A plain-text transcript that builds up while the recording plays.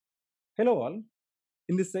Hello all.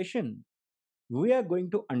 In this session, we are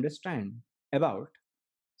going to understand about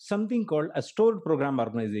something called a stored program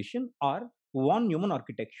organization or one Neumann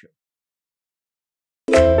architecture.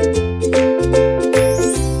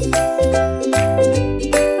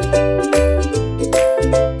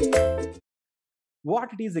 What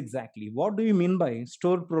it is exactly? What do you mean by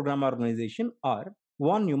stored program organization or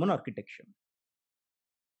one Neumann architecture?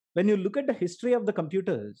 When you look at the history of the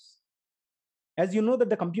computers, as you know that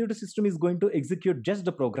the computer system is going to execute just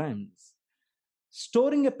the programs,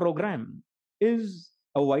 storing a program is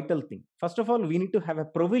a vital thing. First of all, we need to have a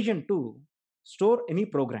provision to store any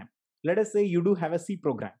program. Let us say you do have a C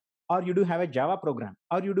program, or you do have a Java program,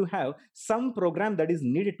 or you do have some program that is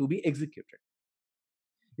needed to be executed.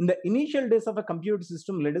 In the initial days of a computer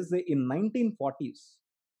system, let us say in 1940s,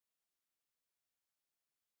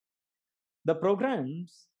 the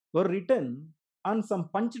programs were written on some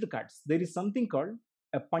punched cards. There is something called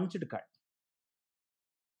a punched card.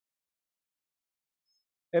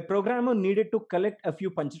 A programmer needed to collect a few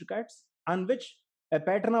punched cards on which a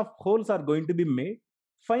pattern of holes are going to be made.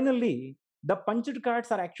 Finally, the punched cards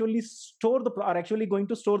are actually going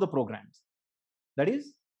to store the programs. That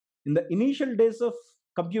is, in the initial days of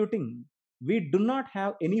computing, we do not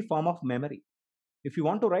have any form of memory. If you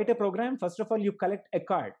want to write a program, first of all, you collect a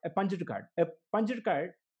card, a punched card. A punched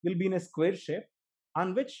card will be in a square shape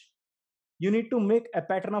on which you need to make a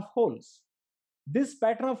pattern of holes. This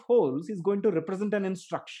pattern of holes is going to represent an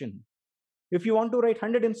instruction. If you want to write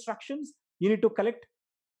 100 instructions, you need to collect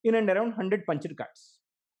in and around 100 punched cards.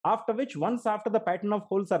 After which, once after the pattern of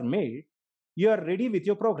holes are made, you are ready with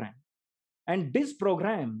your program. And this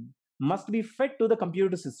program must be fed to the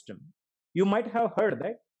computer system. You might have heard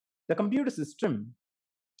that the computer system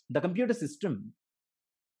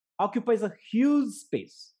occupies a huge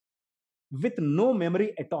space with no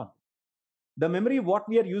memory at all. The memory what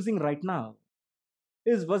we are using right now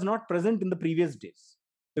was not present in the previous days.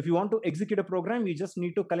 If you want to execute a program, you just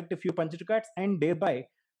need to collect a few punched cards, and thereby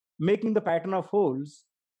making the pattern of holes,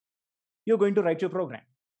 you're going to write your program.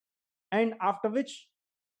 And after which,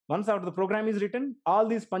 once after the program is written, all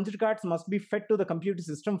these punched cards must be fed to the computer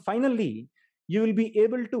system. Finally, you will be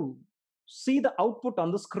able to see the output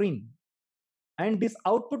on the screen. And this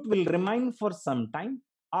output will remain for some time.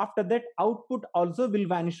 After that, output also will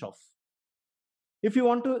vanish off. If you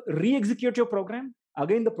want to re-execute your program,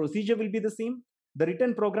 again, the procedure will be the same. The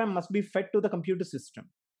written program must be fed to the computer system.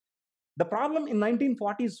 The problem in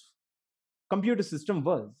 1940s computer system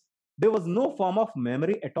was there was no form of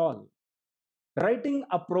memory at all. Writing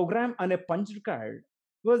a program on a punched card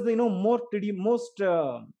was the most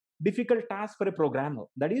difficult task for a programmer.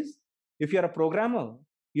 That is, if you are a programmer,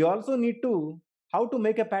 you also need to how to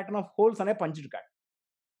make a pattern of holes on a punched card.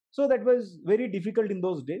 So that was very difficult in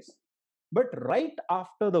those days. But right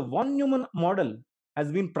after the von Neumann model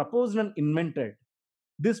has been proposed and invented,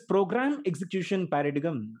 this program execution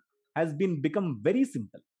paradigm has become very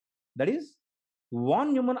simple. That is,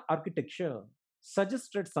 von Neumann architecture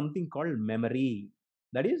suggested something called memory.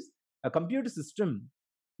 That is, a computer system,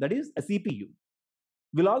 that is a CPU,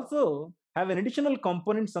 will also have an additional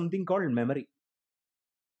component, something called memory.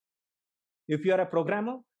 If you are a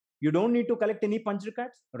programmer, you don't need to collect any punch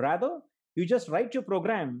cards. Rather, you just write your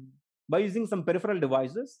program by using some peripheral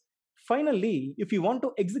devices. Finally, if you want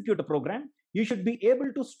to execute a program, you should be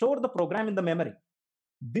able to store the program in the memory.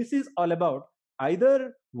 This is all about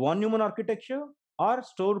either von Neumann architecture or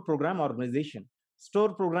stored program organization.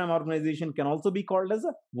 Stored program organization can also be called as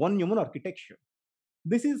a von Neumann architecture.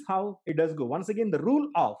 This is how it does go. Once again, the rule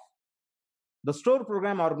of the stored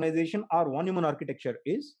program organization or von Neumann architecture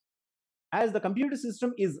is, as the computer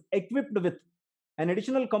system is equipped with an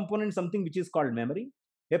additional component, something which is called memory,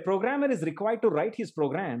 a programmer is required to write his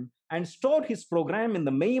program and store his program in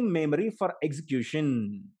the main memory for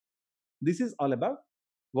execution. This is all about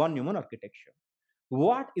von Neumann architecture.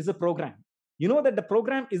 What is a program? You know that the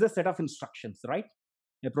program is a set of instructions, right?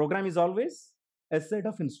 A program is always a set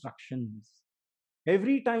of instructions.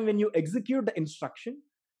 Every time when you execute the instruction,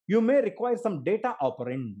 you may require some data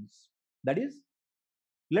operands. That is,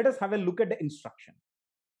 let us have a look at the instruction.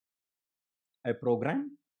 A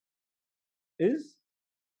program is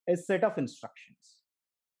a set of instructions.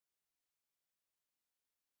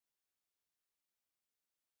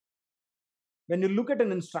 When you look at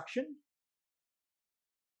an instruction,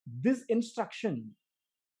 this instruction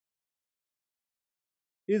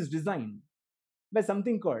is designed by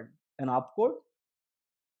something called an opcode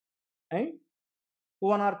and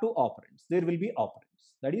one or two operands. There will be operands.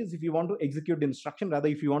 That is, if you want to execute the instruction, rather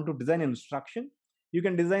if you want to design an instruction, you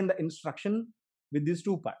can design the instruction with these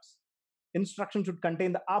two parts. Instruction should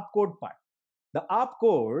contain the opcode part. The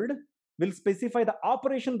opcode will specify the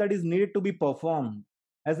operation that is needed to be performed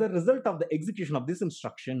as a result of the execution of this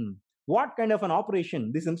instruction. What kind of an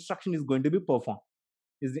operation this instruction is going to be performed,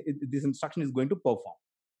 this instruction is going to perform,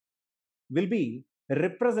 will be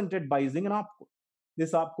represented by using an opcode.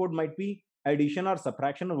 This opcode might be addition or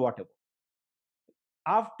subtraction or whatever.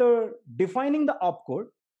 After defining the opcode,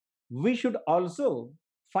 we should also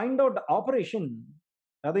find out the operation.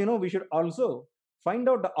 We should also find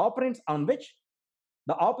out the operands on which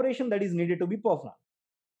the operation that is needed to be performed.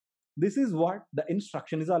 This is what the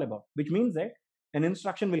instruction is all about, which means that an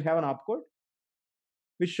instruction will have an opcode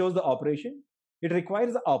which shows the operation. It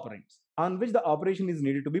requires the operands on which the operation is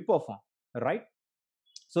needed to be performed, right?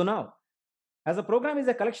 So now, as a program is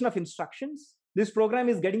a collection of instructions, this program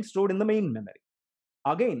is getting stored in the main memory.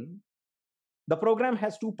 Again, the program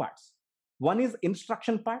has two parts. One is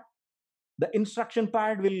instruction part. The instruction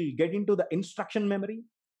part will get into the instruction memory,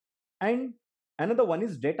 and another one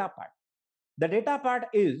is data part. The data part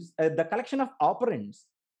is the collection of operands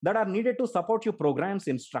that are needed to support your program's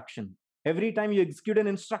instruction. Every time you execute an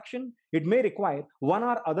instruction, it may require one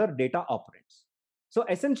or other data operands. So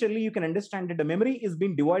essentially, you can understand that the memory is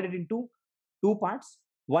being divided into two parts.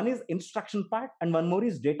 One is instruction part and one more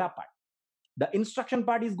is data part. The instruction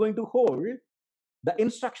part is going to hold the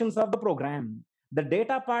instructions of the program. The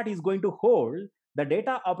data part is going to hold the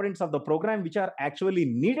data operands of the program which are actually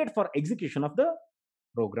needed for execution of the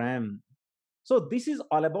program. So this is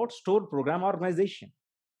all about stored program organization.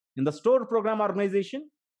 In the stored program organization,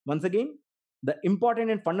 once again, the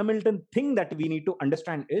important and fundamental thing that we need to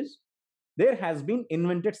understand is there has been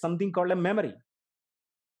invented something called a memory.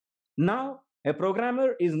 Now, a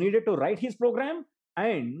programmer is needed to write his program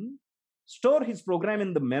and store his program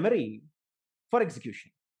in the memory for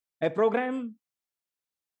execution. A program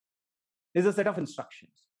is a set of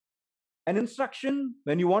instructions. An instruction,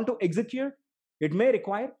 when you want to execute, it may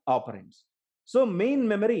require operands. So main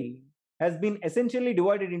memory has been essentially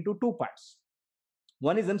divided into two parts.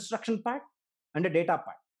 One is instruction part and a data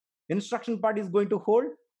part. Instruction part is going to hold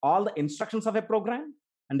all the instructions of a program,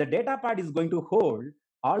 and the data part is going to hold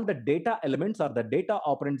all the data elements or the data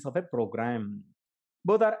operands of a program.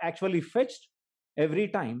 Both are actually fetched every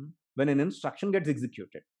time when an instruction gets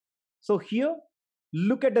executed. So here,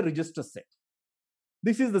 look at the register set.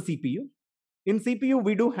 This is the CPU. In CPU,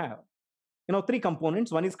 we do have three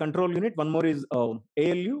components. One is control unit, one more is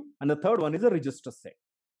ALU, and the third one is a register set.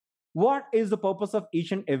 What is the purpose of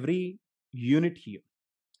each and every unit here?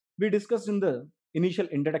 We discussed in the initial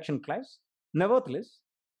introduction class. Nevertheless,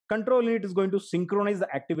 control unit is going to synchronize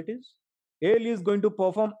the activities. ALU is going to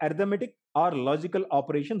perform arithmetic or logical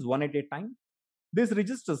operations one at a time. This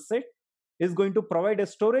register set is going to provide a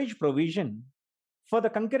storage provision for the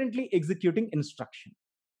concurrently executing instruction.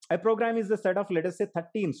 A program is a set of, let us say,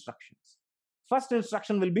 30 instructions. First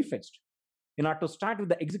instruction will be fetched. In order to start with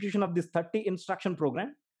the execution of this 30 instruction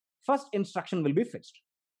program, first instruction will be fetched.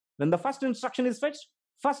 When the first instruction is fetched,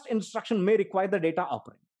 first instruction may require the data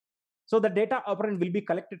operand. So the data operand will be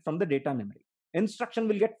collected from the data memory. Instruction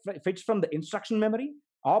will get fetched from the instruction memory.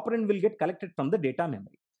 Operand will get collected from the data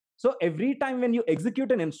memory. So every time when you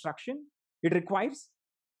execute an instruction, it requires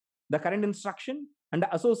the current instruction and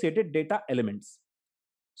the associated data elements.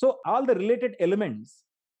 So all the related elements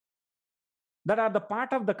that are the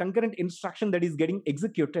part of the concurrent instruction that is getting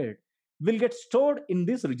executed will get stored in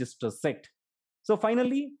this register set. So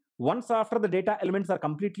finally, once after the data elements are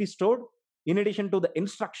completely stored, in addition to the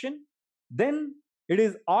instruction, then it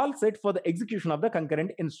is all set for the execution of the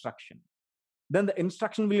concurrent instruction. Then the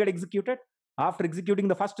instruction will get executed. After executing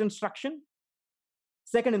the first instruction,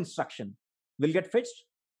 second instruction will get fetched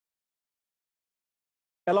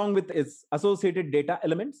along with its associated data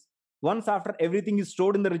elements. Once after everything is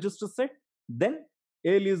stored in the register set, then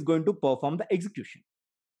ALU is going to perform the execution.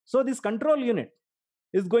 So this control unit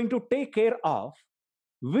is going to take care of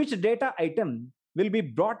which data item will be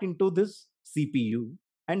brought into this CPU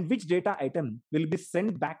and which data item will be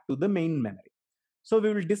sent back to the main memory. So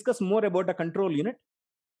we will discuss more about the control unit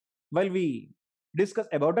while we discuss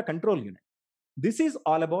about the control unit. This is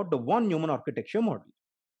all about the von Neumann architecture model.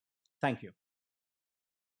 Thank you.